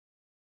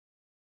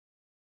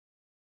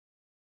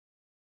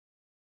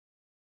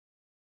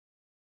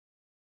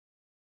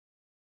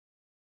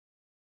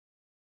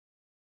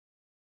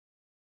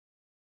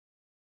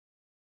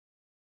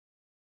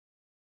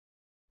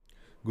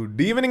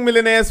Good evening,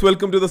 millionaires.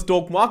 Welcome to the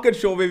Stock Market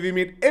Show, where we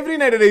meet every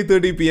night at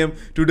 8:30 p.m.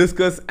 to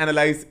discuss,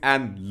 analyze,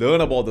 and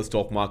learn about the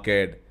stock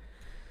market.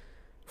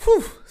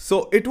 Whew.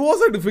 So it was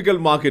a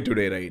difficult market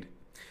today, right?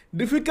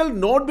 Difficult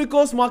not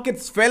because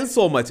markets fell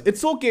so much.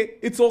 It's okay.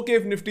 It's okay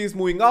if Nifty is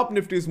moving up,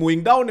 Nifty is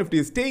moving down, Nifty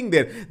is staying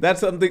there.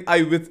 That's something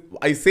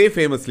I say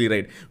famously,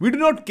 right? We do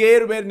not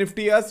care where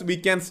Nifty is. We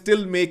can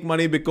still make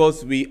money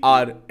because we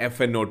are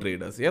FNO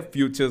traders, yeah,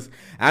 futures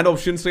and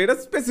options traders,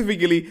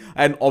 specifically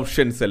an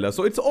option seller.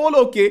 So it's all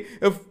okay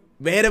if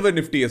wherever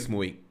Nifty is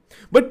moving.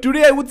 But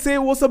today I would say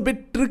was a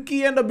bit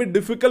tricky and a bit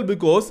difficult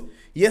because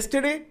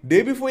yesterday,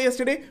 day before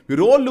yesterday, we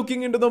were all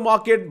looking into the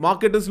market.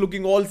 Market is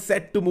looking all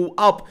set to move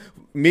up.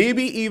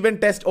 Maybe even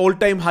test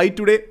all-time high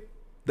today.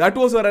 That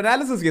was our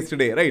analysis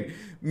yesterday, right?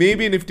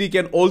 Maybe Nifty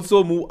can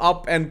also move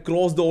up and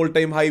cross the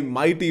all-time high,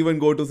 might even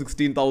go to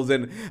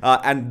 16,000,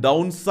 and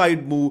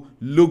downside move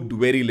looked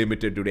very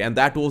limited today. And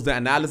that was the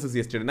analysis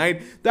yesterday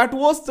night. That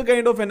was the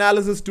kind of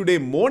analysis today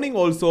morning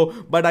also,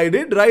 but I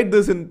did write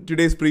this in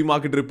today's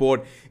pre-market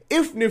report.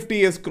 If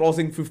Nifty is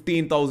crossing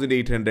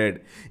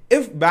 15,800,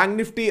 if Bank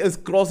Nifty is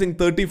crossing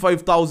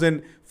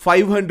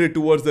 35,500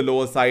 towards the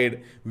lower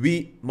side,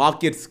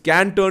 markets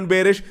can turn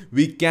bearish.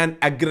 We can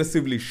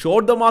aggressively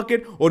short the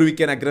market, or we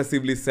can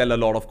aggressively sell a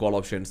lot of call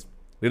options.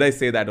 Did I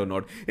say that or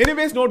not?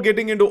 Anyways, not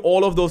getting into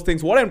all of those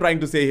things. What I'm trying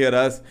to say here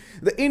is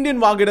the Indian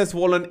market has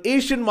fallen,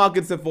 Asian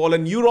markets have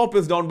fallen, Europe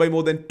is down by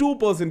more than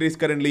 2%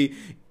 currently.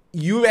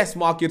 US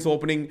markets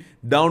opening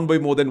down by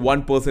more than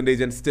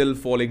 1% and still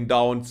falling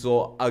down.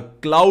 So a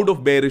cloud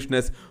of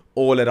bearishness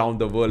all around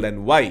the world.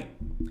 And why?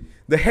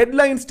 The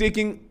headlines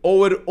taking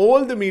over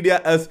all the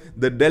media as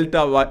the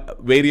Delta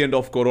variant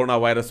of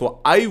coronavirus. So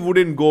I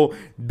wouldn't go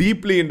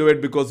deeply into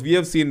it because we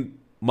have seen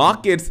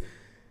markets,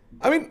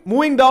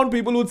 moving down.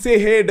 People would say,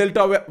 hey,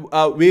 Delta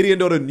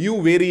variant or a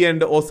new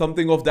variant or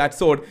something of that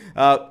sort.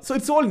 So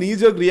it's all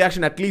knee-jerk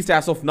reaction, at least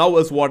as of now,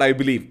 is what I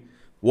believe.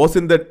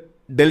 Wasn't the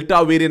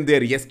Delta variant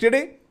there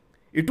yesterday?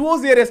 It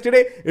was there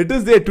yesterday. It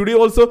is there today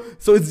also.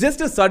 So it's just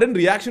a sudden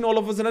reaction all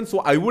of a sudden. So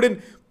I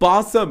wouldn't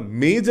pass a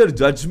major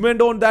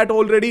judgment on that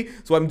already.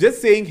 So I'm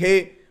just saying,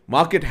 hey,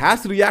 market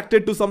has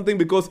reacted to something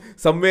because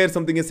somewhere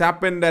something has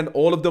happened and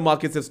all of the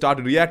markets have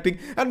started reacting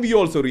and we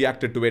also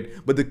reacted to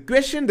it. But the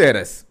question there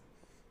is,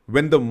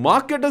 when the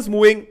market is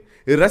moving,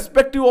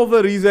 irrespective of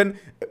the reason,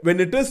 when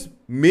it is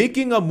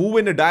making a move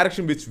in a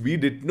direction which we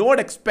did not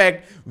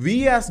expect,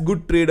 we as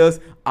good traders,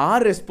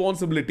 our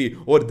responsibility,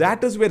 or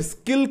that is where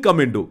skill come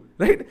into,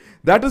 right?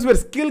 That is where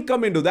skill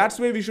come into. That's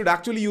where we should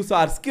actually use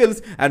our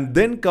skills and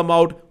then come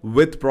out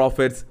with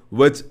profits,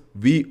 which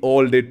we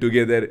all did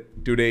together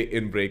today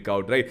in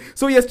breakout, right?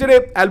 So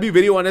yesterday, I'll be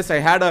very honest, I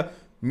had a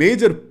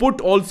major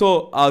put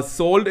also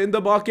sold in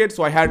the market.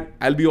 So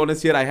I'll be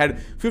honest here, I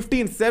had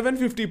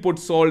 15,750 put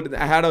sold.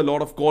 I had a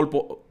lot of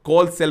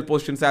call sell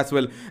positions as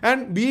well.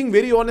 And being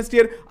very honest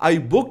here, I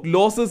booked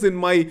losses in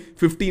my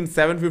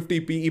 15,750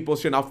 PE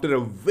position after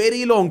a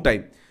very long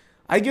time.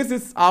 I guess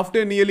it's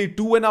after nearly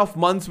 2.5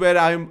 months where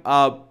I'm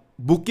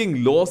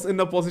booking loss in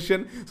a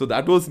position. So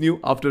that was new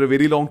after a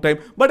very long time.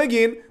 But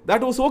again,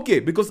 that was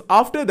okay because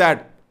after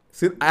that,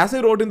 as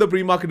I wrote in the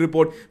pre-market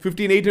report,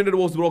 15,800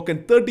 was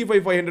broken,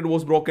 35,500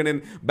 was broken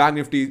in Bank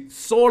Nifty,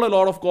 sold a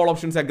lot of call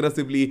options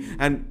aggressively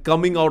and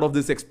coming out of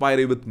this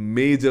expiry with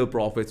major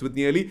profits, with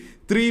nearly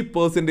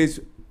 3%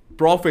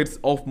 profits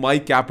of my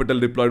capital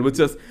deployed, which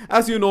is,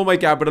 as you know, my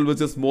capital, which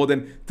is more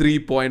than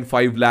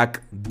 3.5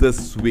 lakh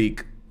this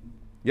week.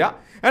 Yeah.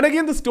 And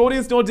again, the story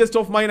is not just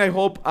of mine. I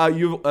hope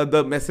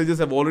the messages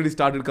have already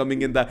started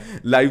coming in the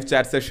live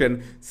chat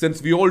session.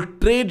 Since we all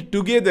trade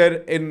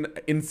together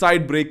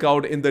inside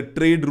breakout in the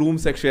trade room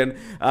section,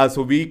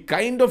 so we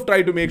kind of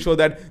try to make sure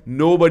that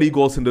nobody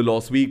goes into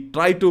loss. We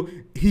try to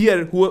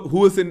hear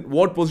who is in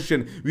what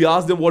position. We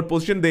ask them what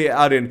position they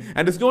are in.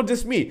 And it's not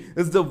just me.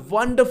 It's the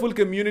wonderful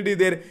community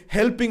there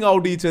helping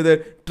out each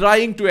other,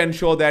 trying to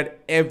ensure that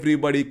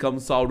everybody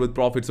comes out with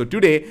profit. So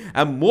today,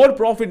 I'm more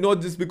profit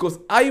not just because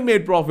I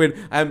made profit.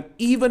 I'm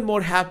even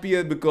more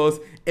happier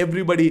because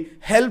everybody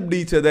helped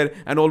each other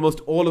and almost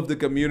all of the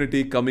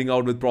community coming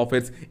out with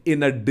profits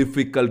in a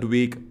difficult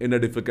week, in a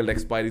difficult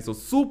expiry. So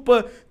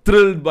super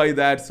thrilled by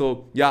that.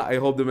 So yeah, I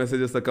hope the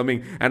messages are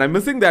coming and I'm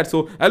missing that.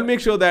 So I'll make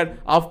sure that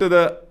after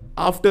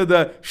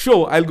the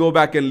show, I'll go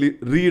back and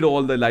read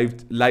all the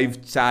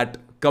live chat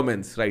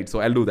comments, right? So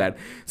I'll do that.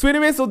 So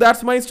anyway, so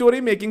that's my story,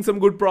 making some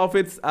good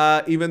profits,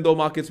 even though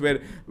markets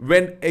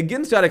went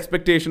against our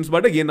expectations.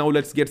 But again, now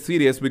let's get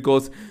serious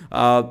because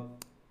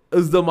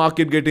is the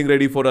market getting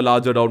ready for a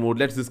larger downward?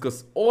 Let's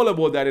discuss all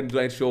about that in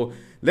tonight's show.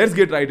 Let's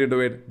get right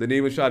into it. The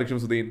name is Sharik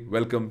Shamsuddin.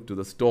 Welcome to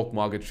the Stock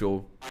Market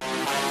Show.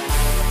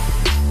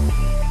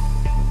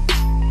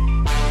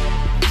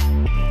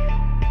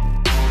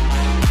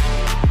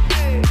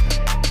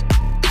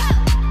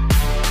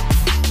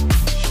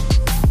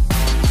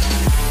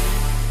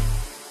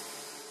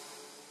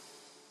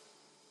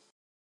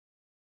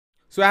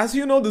 So as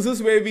you know, this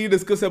is where we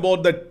discuss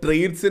about the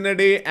trades in a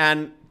day,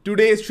 and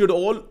today should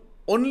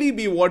only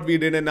be what we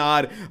did in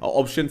our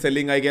option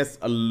selling. I guess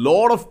a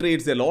lot of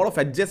trades, a lot of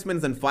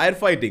adjustments and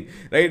firefighting,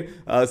 right?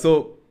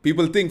 So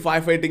people think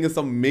firefighting is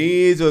some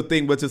major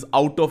thing which is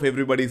out of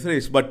everybody's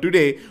reach. But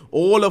today,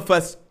 all of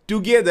us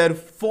together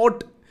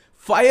fought,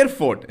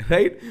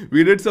 right?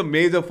 We did some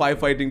major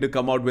firefighting to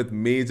come out with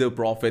major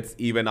profits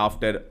even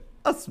after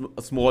a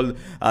small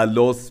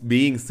loss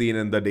being seen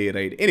in the day,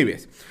 right?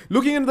 Anyways,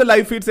 looking into the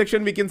live feed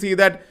section, we can see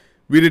that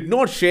we did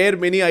not share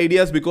many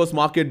ideas because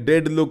market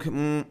did look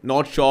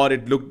not sure.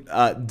 It looked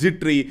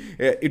jittery.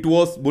 It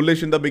was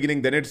bullish in the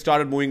beginning, then it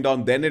started moving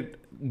down, then it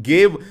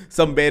gave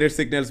some bearish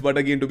signals. But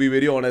again, to be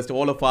very honest,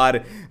 all of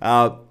our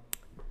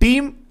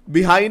team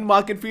behind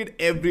market feed,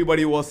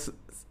 everybody was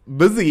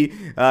busy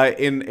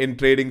in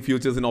trading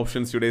futures and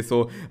options today.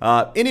 So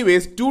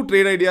anyways, 2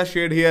 trade ideas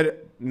shared here,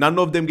 none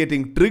of them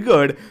getting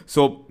triggered,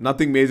 so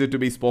nothing major to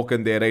be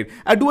spoken there, right?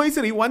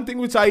 Advisory, one thing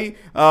which I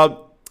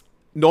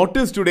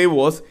noticed today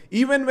was,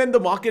 even when the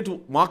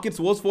markets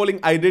was falling,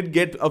 I did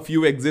get a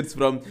few exits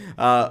from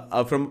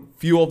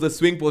few of the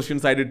swing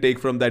positions I did take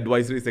from the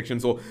advisory section.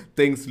 So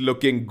things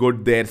looking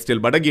good there still.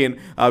 But again,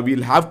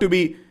 we'll have to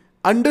be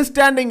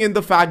understanding in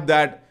the fact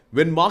that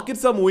when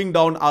markets are moving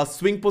down, our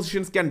swing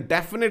positions can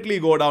definitely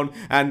go down,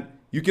 and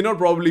you cannot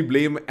probably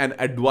blame an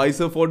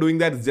advisor for doing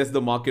that. It's just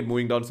the market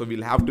moving down. So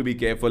we'll have to be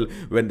careful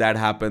when that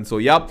happens. So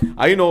yeah,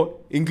 I know,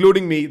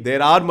 including me,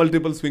 there are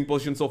multiple swing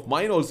positions of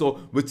mine also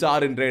which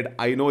are in red.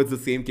 I know it's the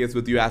same case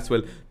with you as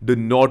well. Do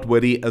not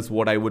worry, is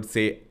what I would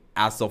say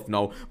as of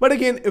now. But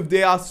again, if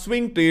they are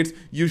swing trades,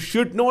 you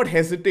should not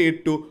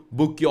hesitate to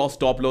book your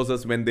stop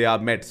losses when they are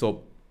met.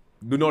 So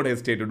do not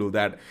hesitate to do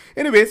that.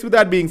 Anyways, with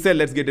that being said,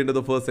 let's get into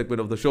the first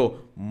segment of the show,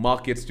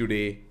 Markets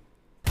Today.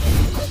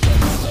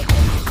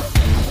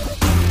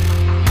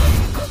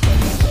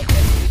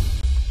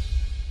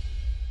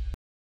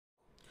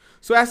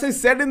 So as I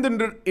said in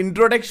the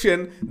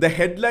introduction, the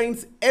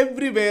headlines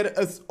everywhere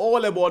is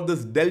all about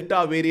this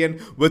Delta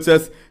variant, which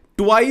is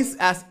twice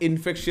as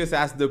infectious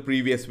as the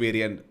previous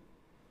variant.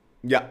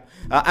 Yeah,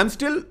 I'm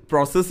still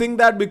processing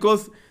that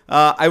because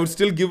I would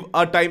still give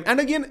a time. And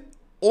again,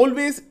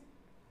 always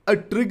a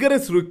trigger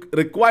is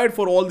required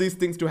for all these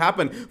things to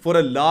happen, for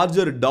a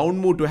larger down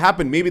move to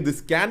happen. Maybe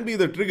this can be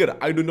the trigger.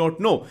 I do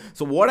not know.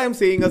 So what I'm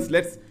saying is,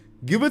 let's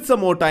give it some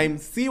more time,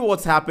 see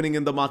what's happening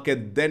in the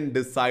market, then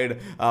decide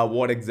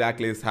what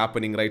exactly is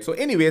happening, right? So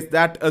anyways,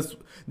 that is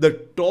the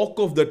talk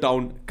of the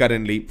town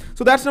currently.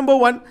 So that's number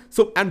one.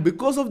 So, and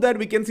because of that,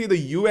 we can see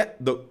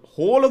the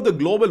whole of the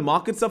global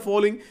markets are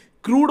falling,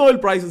 crude oil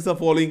prices are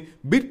falling,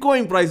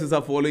 Bitcoin prices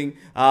are falling,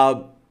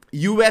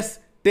 US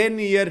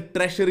 10-year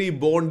treasury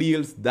bond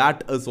yields,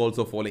 that is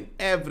also falling.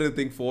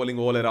 Everything falling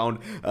all around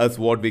is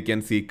what we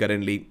can see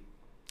currently.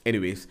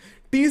 Anyways,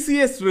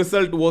 TCS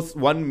result was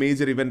one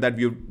major event that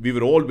we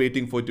were all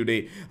waiting for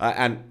today,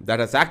 and that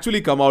has actually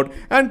come out.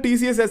 And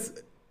TCS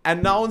has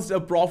announced a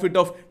profit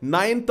of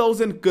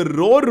 9,000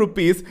 crore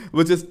rupees,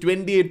 which is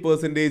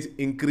 28%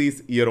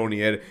 increase year on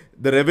year.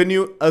 The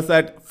revenue is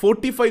at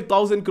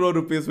 45,000 crore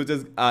rupees, which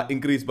is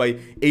increased by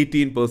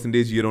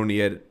 18% year on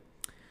year.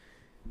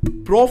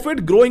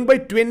 Profit growing by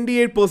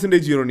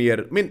 28% year on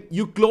year. I mean,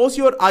 you close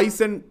your eyes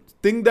and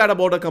think that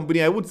about a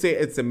company, I would say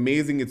it's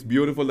amazing, it's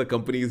beautiful, the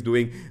company is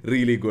doing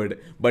really good.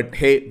 But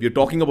hey, we're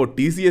talking about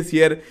TCS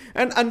here,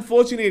 and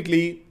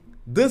unfortunately,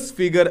 this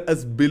figure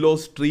is below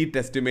street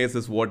estimates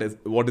is what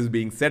is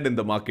being said in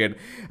the market.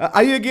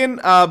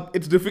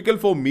 It's difficult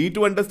for me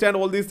to understand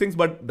all these things,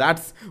 but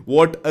that's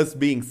what is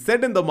being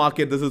said in the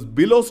market. This is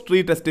below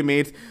street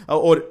estimates,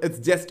 or it's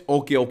just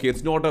okay.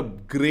 It's not a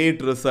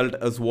great result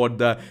is what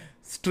the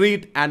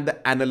street and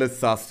the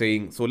analysts are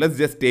saying. So let's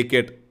just take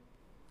it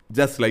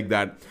just like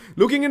that.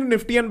 Looking into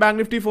Nifty and Bank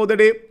Nifty for the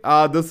day,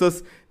 this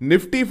is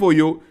Nifty for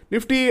you.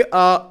 Nifty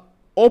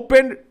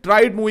opened,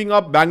 tried moving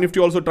up. Bank Nifty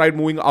also tried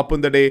moving up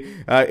in the day.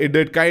 It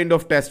did kind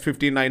of test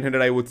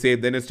 15,900, I would say.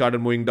 Then it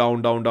started moving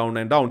down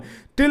and down.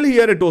 Till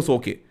here it was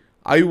okay.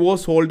 I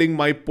was holding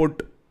my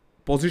put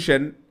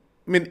position.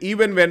 I mean,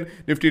 even when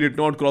Nifty did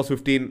not cross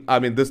 15, I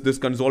mean, this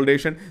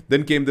consolidation,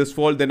 then came this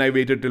fall, then I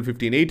waited till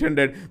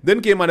 15,800,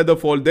 then came another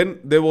fall, then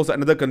there was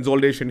another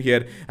consolidation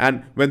here.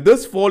 And when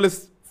this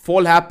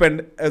fall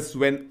happened is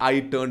when I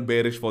turned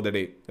bearish for the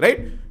day,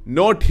 right?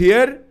 Not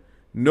here,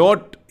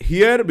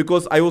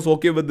 because I was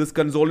okay with this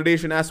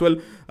consolidation as well,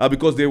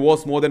 because there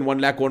was more than 1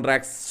 lakh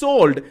contracts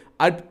sold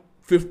at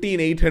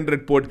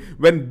 15,800 put.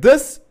 When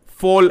this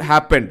fall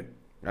happened,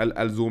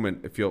 I'll zoom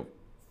in if you're,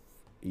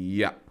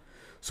 yeah.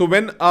 So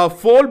when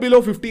fall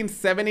below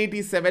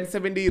 15,780,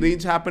 770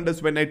 range happened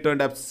is when I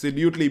turned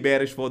absolutely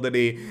bearish for the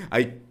day.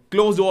 I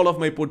closed all of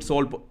my put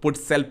sell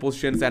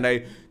positions, and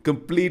I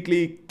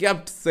completely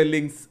kept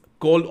selling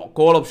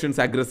call options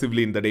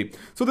aggressively in the day.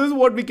 So this is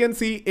what we can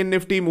see in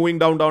Nifty moving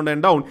down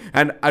and down.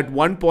 And at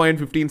one point,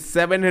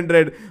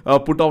 15,700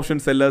 put option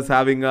sellers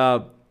having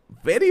a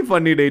very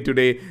funny day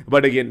today.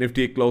 But again,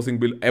 Nifty closing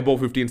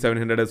above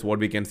 15,700 is what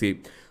we can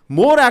see.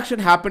 More action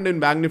happened in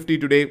Bank Nifty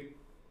today.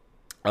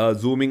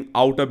 Zooming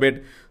out a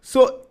bit.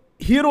 So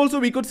here also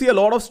we could see a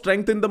lot of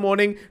strength in the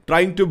morning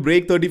trying to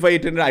break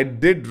 35,800. I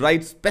did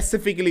write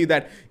specifically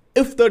that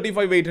if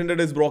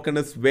 35,800 is broken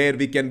is where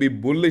we can be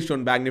bullish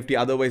on Bank Nifty,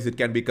 otherwise it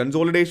can be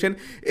consolidation.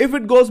 If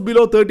it goes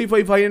below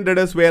 35,500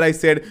 is where I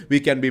said we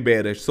can be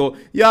bearish. So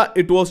yeah,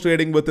 it was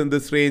trading within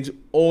this range,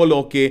 all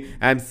okay.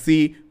 And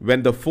see,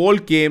 when the fall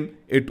came,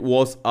 it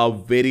was a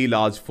very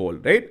large fall,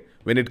 right?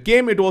 When it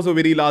came, it was a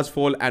very large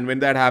fall, and when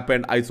that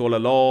happened, I sold a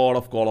lot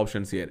of call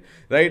options here,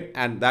 right?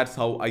 And that's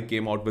how I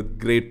came out with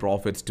great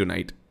profits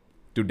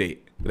today,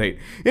 right?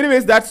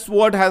 Anyways, that's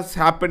what has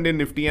happened in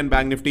Nifty and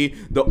Bank Nifty.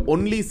 The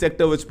only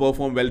sector which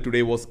performed well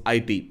today was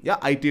IT. Yeah,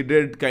 IT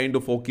did kind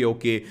of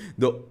okay.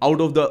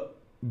 Out of the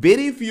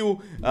very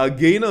few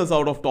gainers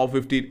out of top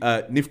 50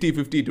 Nifty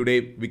 50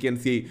 today, we can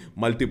see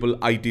multiple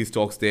IT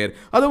stocks there.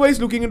 Otherwise,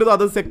 looking into the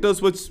other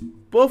sectors which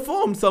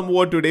performed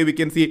somewhat today, we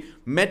can see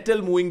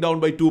metal moving down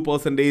by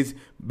 2%,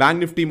 Bank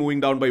Nifty moving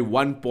down by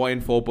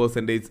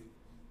 1.4%.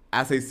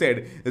 As I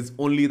said, it's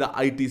only the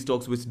IT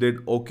stocks which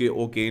did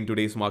okay in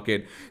today's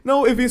market.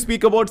 Now, if we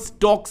speak about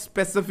stock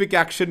specific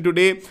action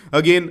today,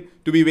 again,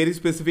 to be very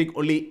specific,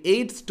 only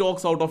 8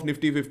 stocks out of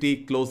Nifty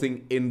 50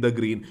 closing in the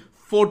green.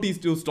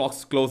 42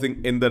 stocks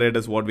closing in the red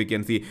is what we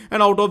can see.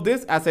 And out of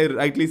this, as I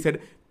rightly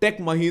said, Tech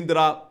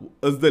Mahindra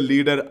is the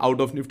leader out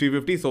of Nifty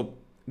 50. So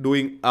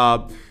doing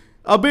a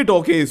bit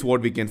okay is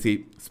what we can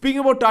see.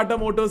 Speaking about Tata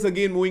Motors,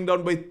 again moving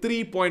down by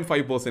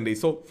 3.5%.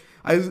 So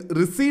I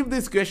received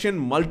this question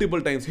multiple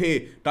times.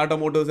 Hey, Tata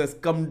Motors has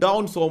come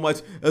down so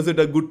much. Is it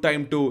a good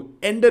time to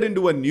enter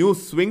into a new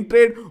swing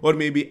trade or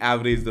maybe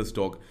average the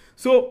stock?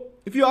 So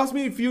if you ask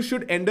me if you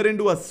should enter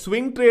into a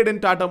swing trade in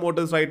Tata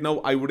Motors right now,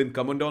 I wouldn't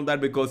comment on that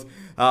because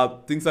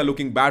things are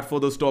looking bad for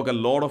the stock. A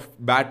lot of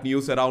bad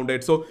news around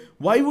it. So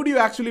why would you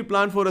actually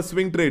plan for a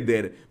swing trade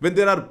there when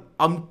there are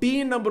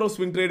umpteen number of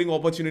swing trading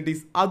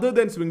opportunities other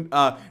than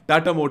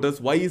Tata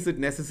Motors? Why is it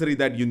necessary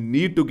that you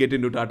need to get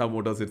into Tata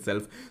Motors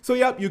itself? So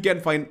yeah, you can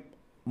find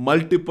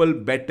multiple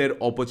better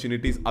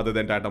opportunities other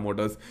than Tata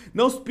Motors.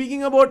 Now,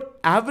 speaking about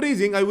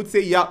averaging, I would say,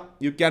 yeah,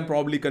 you can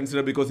probably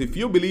consider, because if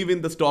you believe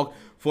in the stock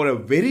for a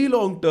very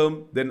long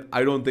term, then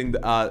I don't think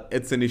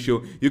it's an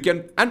issue. You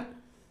can, and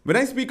when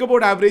I speak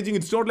about averaging,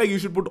 it's not like you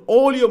should put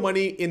all your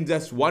money in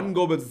just one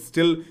go, but it's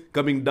still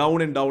coming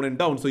down and down and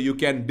down. So you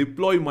can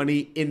deploy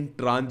money in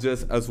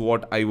tranches, as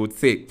what I would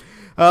say.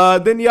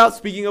 Then yeah,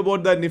 speaking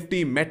about the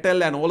Nifty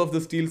metal and all of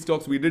the steel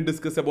stocks, we did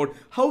discuss about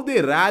how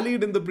they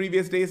rallied in the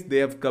previous days. They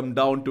have come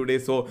down today.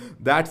 So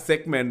that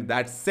segment,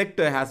 that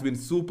sector has been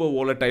super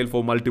volatile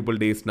for multiple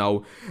days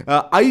now.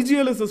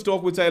 IGL is a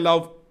stock which I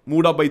love.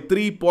 Moved up by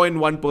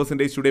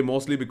 3.1% today,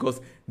 mostly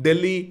because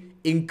Delhi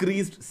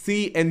increased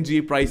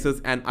CNG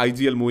prices and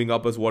IGL moving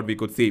up is what we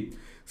could see.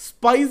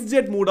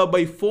 SpiceJet moved up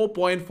by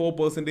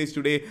 4.4%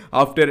 today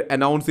after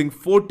announcing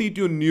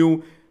 42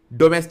 new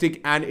domestic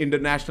and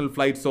international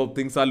flights. So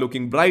things are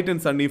looking bright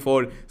and sunny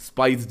for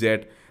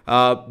SpiceJet.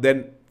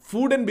 Then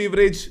food and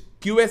beverage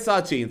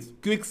QSR chains,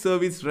 quick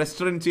service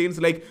restaurant chains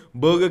like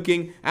Burger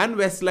King and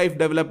Westlife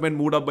Development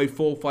moved up by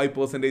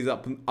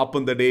 4-5% up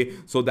in the day.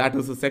 So that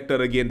is a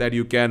sector again that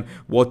you can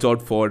watch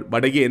out for.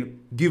 But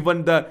again,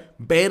 given the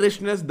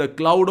bearishness, the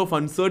cloud of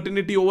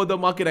uncertainty over the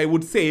market, I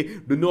would say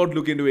do not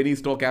look into any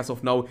stock as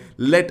of now.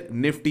 Let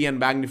Nifty and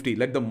Bank Nifty,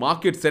 let the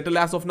market settle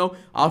as of now.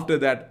 After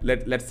that,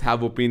 let's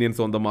have opinions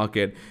on the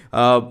market.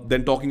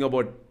 Then talking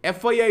about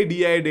FII,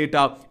 DII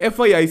data,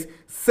 FIIs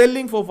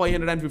selling for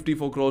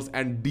 554 crores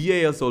and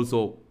DIS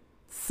also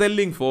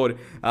selling for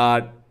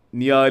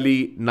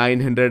nearly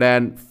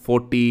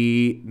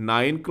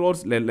 949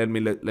 crores. Let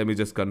me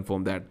just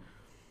confirm that.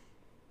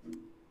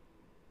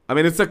 I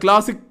mean, it's a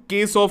classic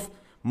case of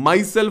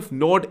myself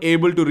not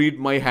able to read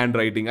my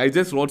handwriting. I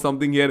just wrote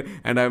something here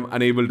and I'm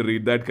unable to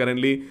read that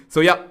currently.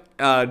 So yeah,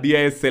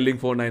 DI is selling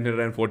for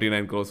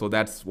 949 crores. So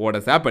that's what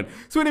has happened.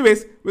 So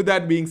anyways, with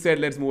that being said,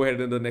 let's move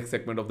ahead in the next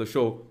segment of the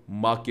show,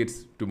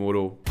 Markets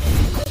Tomorrow.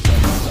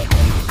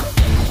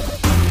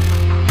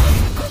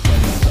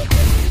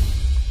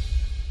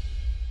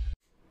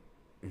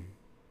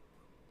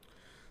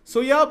 So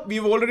yeah,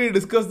 we've already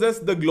discussed this.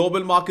 The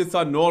global markets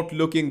are not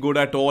looking good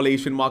at all.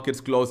 Asian markets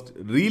closed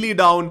really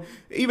down.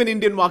 Even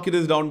Indian market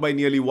is down by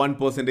nearly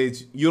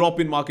 1%.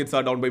 European markets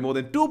are down by more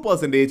than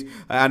 2%.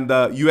 And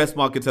the US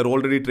markets are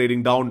already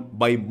trading down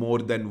by more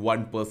than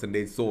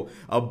 1%. So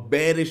a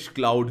bearish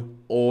cloud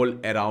all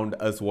around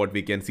us, what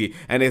we can see.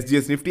 And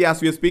SGS Nifty,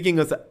 as we are speaking,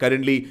 is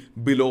currently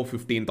below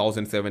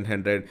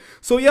 15,700.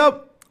 So yeah,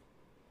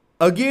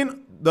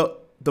 again, the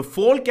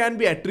fall can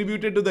be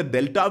attributed to the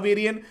Delta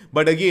variant.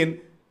 But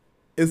again,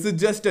 is it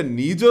just a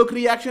knee-jerk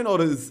reaction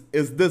or is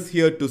this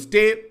here to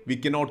stay? We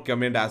cannot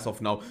comment as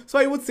of now. So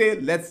I would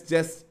say let's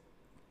just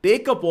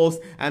take a pause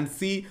and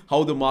see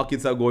how the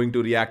markets are going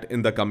to react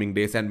in the coming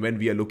days and when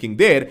we are looking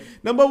there.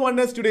 Number one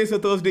is today is a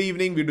Thursday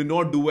evening. We do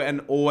not do an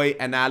OI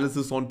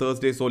analysis on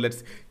Thursday. So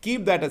let's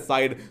keep that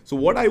aside. So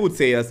what I would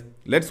say is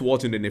let's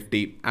watch in the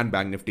Nifty and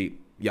Bank Nifty.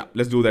 Yeah,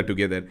 let's do that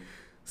together.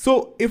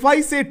 So if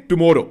I say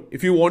tomorrow,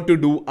 if you want to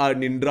do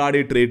an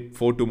intraday trade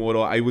for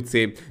tomorrow, I would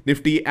say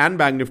Nifty and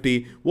Bank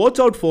Nifty, watch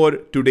out for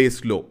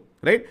today's low,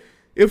 right?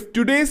 If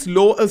today's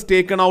low is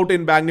taken out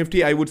in Bank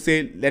Nifty, I would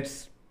say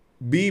let's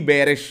be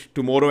bearish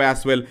tomorrow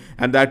as well,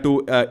 and that too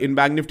in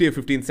Bank Nifty if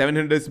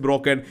 15700 is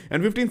broken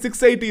and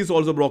 15680 is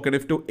also broken.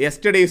 If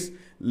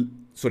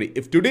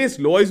today's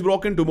low is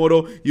broken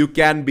tomorrow, you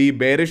can be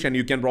bearish and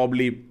you can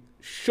probably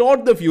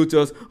short the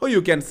futures, or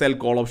you can sell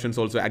call options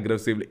also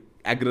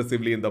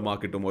aggressively in the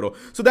market tomorrow.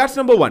 So that's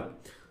number one.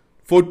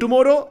 For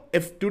tomorrow,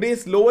 if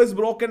today's low is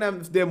broken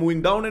and they're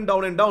moving down and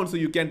down and down, so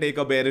you can take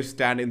a bearish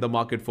stand in the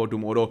market for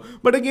tomorrow.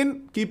 But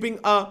again, keeping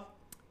a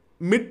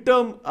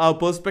midterm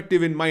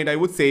perspective in mind, I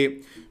would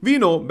say we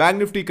know Bank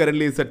Nifty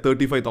currently is at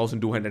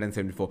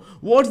 35,274.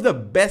 What's the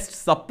best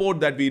support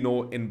that we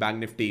know in Bank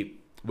Nifty,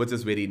 which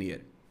is very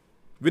near?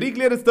 Very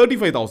clear, it's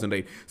 35,000,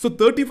 right? So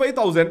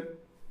 35,000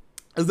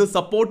 is the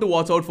support to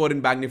watch out for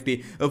in Bank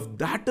Nifty. If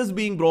that is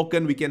being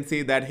broken, we can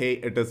say that, hey,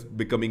 it is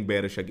becoming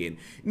bearish again.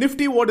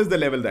 Nifty, what is the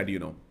level that you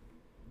know?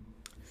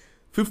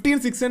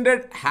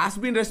 15,600 has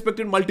been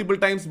respected multiple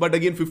times, but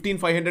again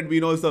 15,500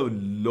 we know is a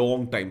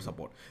long time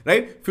support,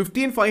 right?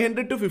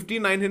 15,500 to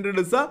 15,900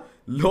 is a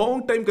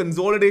long time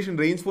consolidation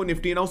range for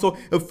Nifty now. So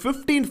if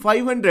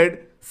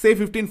 15,500, say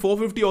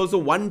 15,450 also,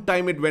 one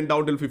time it went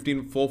down till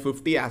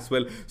 15,450 as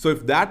well. So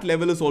if that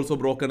level is also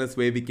broken as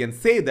well, we can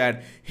say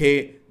that,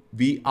 hey,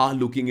 we are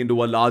looking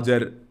into a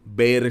larger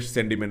bearish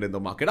sentiment in the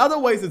market.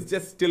 Otherwise, it's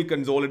just still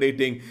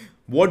consolidating.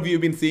 What we've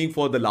been seeing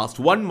for the last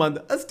 1 month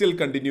is still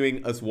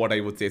continuing, as what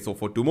I would say. So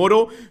for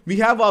tomorrow, we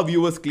have our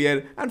viewers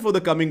clear, and for the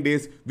coming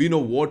days, we know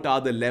what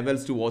are the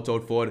levels to watch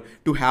out for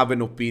to have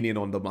an opinion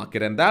on the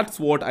market. And that's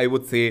what I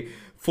would say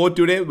for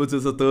today, which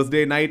is a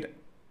Thursday night.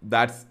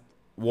 That's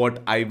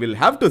what I will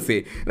have to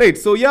say, right?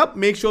 So yeah,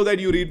 make sure that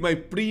you read my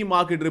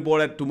pre-market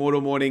report at tomorrow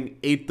morning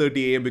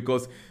 8:30 a.m.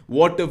 because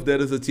what if there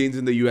is a change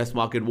in the US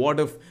market? What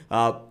if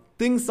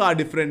things are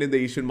different in the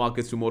Asian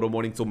markets tomorrow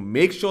morning? So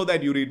make sure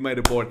that you read my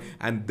report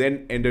and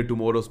then enter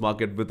tomorrow's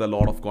market with a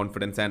lot of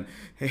confidence. And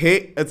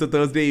hey, it's a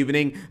Thursday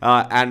evening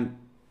and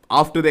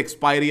after the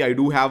expiry, I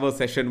do have a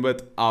session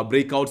with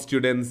breakout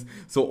students.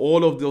 So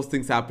all of those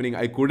things happening,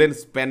 I couldn't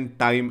spend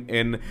time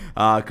in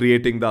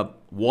creating the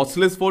watch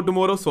list for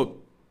tomorrow. So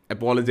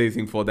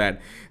apologizing for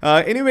that.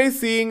 Anyway,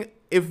 seeing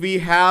if we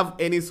have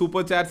any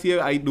super chats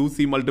here. I do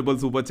see multiple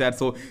super chats.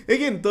 So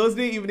again,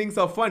 Thursday evenings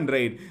are fun,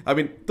 right? I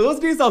mean,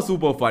 Thursdays are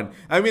super fun.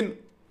 I mean,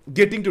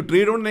 getting to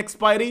trade on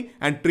expiry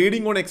and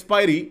trading on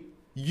expiry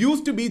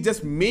used to be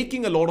just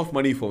making a lot of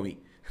money for me,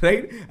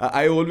 right?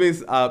 I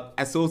always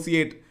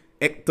associate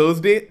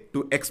Thursday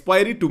to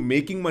expiry to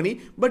making money,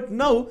 but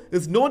now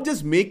it's not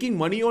just making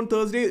money on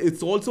Thursday,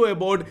 it's also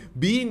about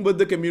being with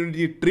the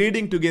community,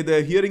 trading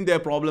together, hearing their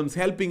problems,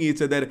 helping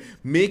each other,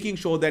 making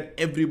sure that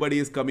everybody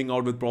is coming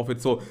out with profit.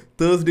 So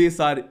Thursdays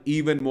are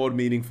even more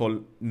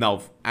meaningful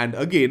now. And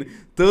again,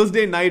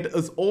 Thursday night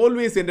is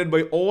always ended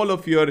by all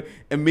of your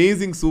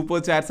amazing super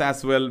chats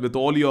as well with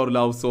all your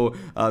love. So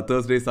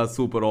Thursdays are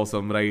super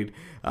awesome, right?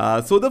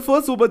 So the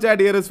first super chat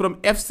here is from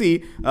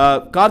FC.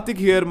 Karthik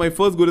here, my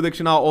first Guru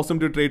Dakshina, awesome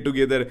to trade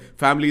together.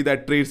 Family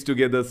that trades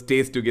together,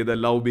 stays together.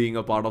 Love being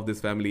a part of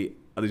this family.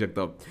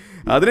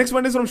 The next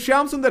one is from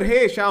Shyam Sundar.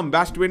 Hey Shyam,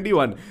 Bash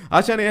 21.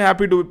 Ashane,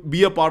 happy to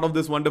be a part of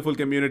this wonderful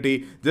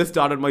community. Just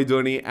started my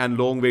journey and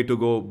long way to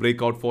go.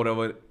 Breakout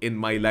forever in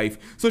my life.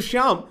 So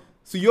Shyam,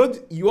 so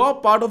you are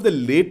part of the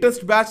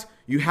latest batch.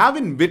 You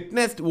haven't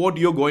witnessed what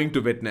you're going to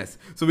witness.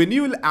 So when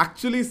you will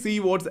actually see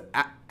what's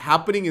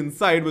happening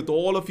inside with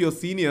all of your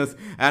seniors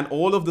and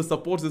all of the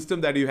support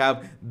system that you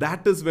have,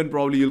 that is when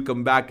probably you'll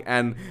come back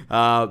and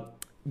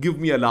give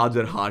me a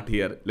larger heart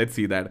here. Let's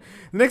see that.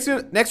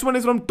 Next one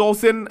is from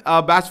Tosin,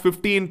 batch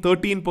 15,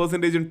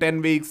 13% in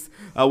 10 weeks.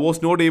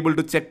 Was not able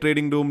to check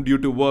trading room due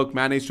to work.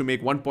 Managed to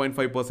make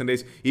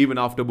 1.5% even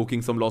after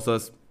booking some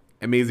losses.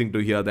 Amazing to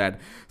hear that.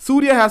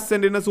 Surya has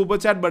sent in a super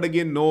chat, but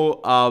again,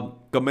 no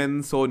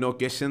comments or no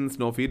questions,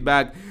 no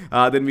feedback.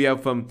 Then we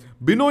have from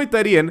Binoy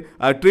Tarian,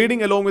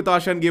 trading along with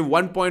Ashan gave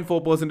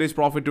 1.4%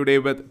 profit today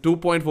with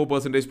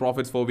 2.4%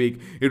 profits for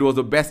week. It was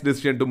the best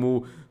decision to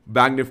move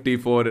Bank Nifty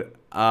for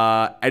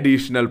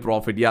additional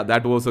profit. Yeah,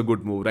 that was a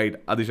good move,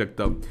 right?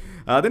 Adishakta.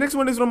 The next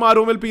one is from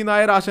Aromel P.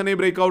 Nair, Ashane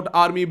Breakout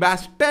Army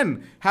Batch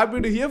 10. Happy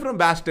to hear from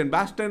Batch 10.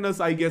 Batch 10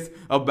 is, I guess,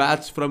 a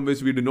batch from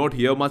which we do not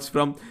hear much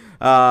from.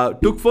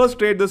 Took first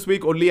trade this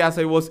week only as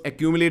I was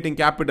accumulating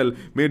capital.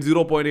 Made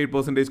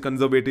 0.8%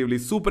 conservatively.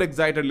 Super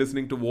excited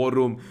listening to War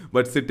Room,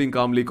 but sitting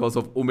calmly because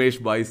of Umesh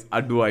Bhai's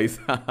advice.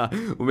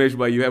 Umesh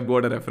Bhai, you have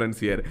got a reference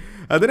here.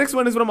 The next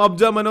one is from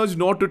Abja Manoj.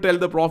 Not to tell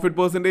the profit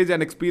percentage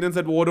and experience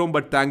at War Room,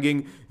 but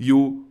thanking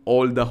you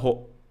all the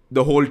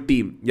whole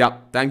team. Yeah,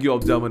 thank you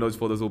Abja Manoj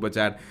for the super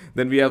chat.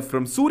 Then we have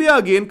from Surya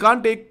again.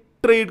 Can't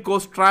take trade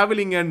cost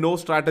traveling and no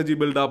strategy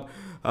build up.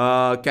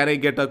 Can I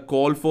get a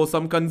call for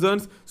some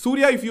concerns?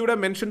 Surya, if you would have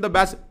mentioned the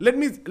batch, let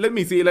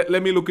me see.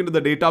 Let me look into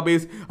the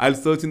database. I'll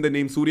search in the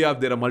name Surya.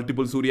 If there are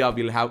multiple Surya,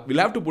 we'll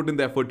have to put in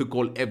the effort to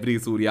call every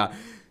Surya.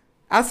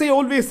 As I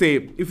always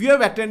say, if you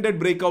have attended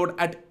breakout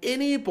at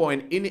any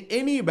point in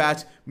any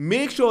batch,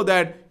 make sure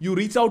that you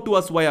reach out to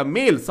us via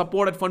mail,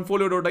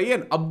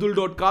 support@fundfolio.in,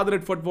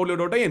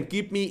 abdul.kadir@fundfolio.in,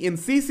 keep me in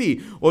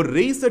CC, or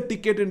raise a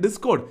ticket in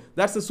Discord.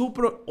 That's a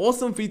super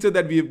awesome feature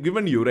that we have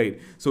given you, right?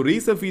 So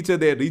raise a feature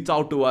there, reach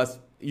out to us.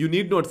 You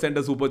need not send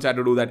a super chat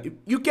to do that. If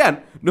you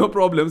can, no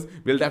problems.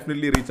 We'll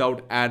definitely reach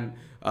out and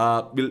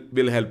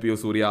we'll help you,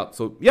 Surya.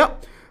 So yeah.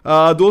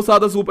 Those are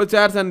the super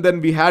chats, and then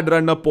we had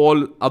run a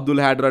poll. Abdul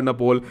had run a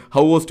poll.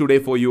 How was today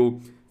for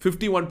you?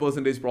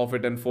 51%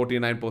 profit and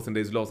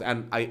 49% loss,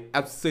 and I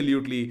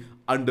absolutely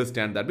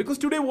understand that, because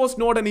today was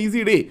not an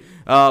easy day.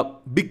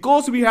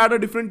 Because we had a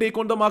different take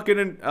on the market,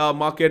 and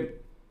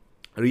market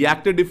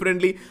reacted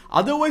differently.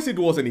 Otherwise, it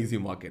was an easy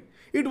market.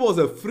 It was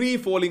a free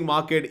falling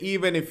market.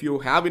 Even if you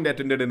haven't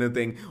attended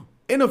anything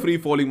in a free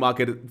falling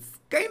market, it's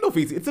kind of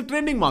easy. It's a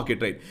trending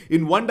market, right?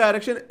 In one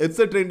direction, it's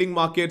a trending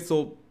market,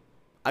 so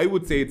I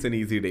would say it's an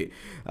easy day.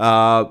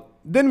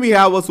 Then we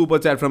have a super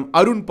chat from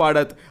Arun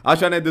Padat.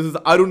 Ashane, this is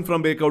Arun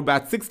from Breakout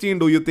Batch 16.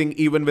 Do you think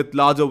even with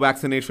larger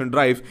vaccination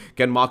drive,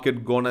 can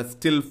market gonna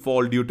still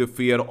fall due to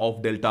fear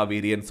of Delta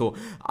variant? So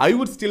I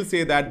would still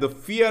say that the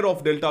fear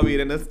of Delta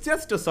variant is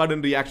just a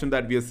sudden reaction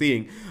that we are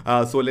seeing.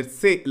 So let's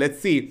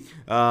see.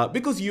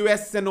 Because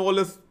US and all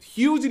is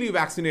hugely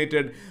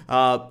vaccinated.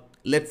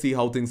 Let's see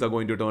how things are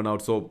going to turn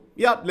out. So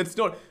yeah, let's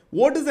not.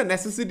 What is the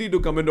necessity to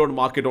comment on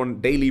market on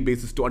daily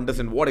basis to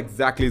understand what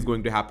exactly is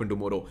going to happen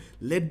tomorrow?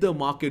 Let the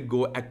market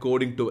go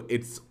according to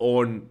its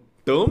own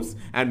terms,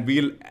 and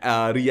we'll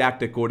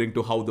react according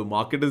to how the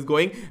market is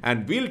going,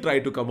 and we'll try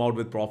to come out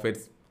with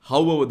profits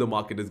however the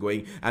market is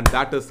going, and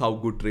that is how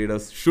good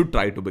traders should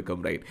try to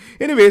become, right?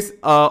 Anyways,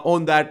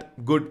 on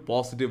that good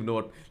positive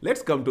note,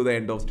 let's come to the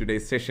end of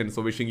today's session.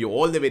 So wishing you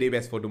all the very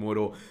best for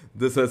tomorrow.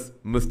 This is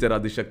Mr.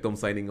 Adishaktam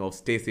signing off.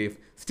 Stay safe,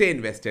 stay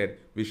invested.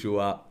 Wish you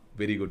a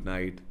very good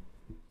night.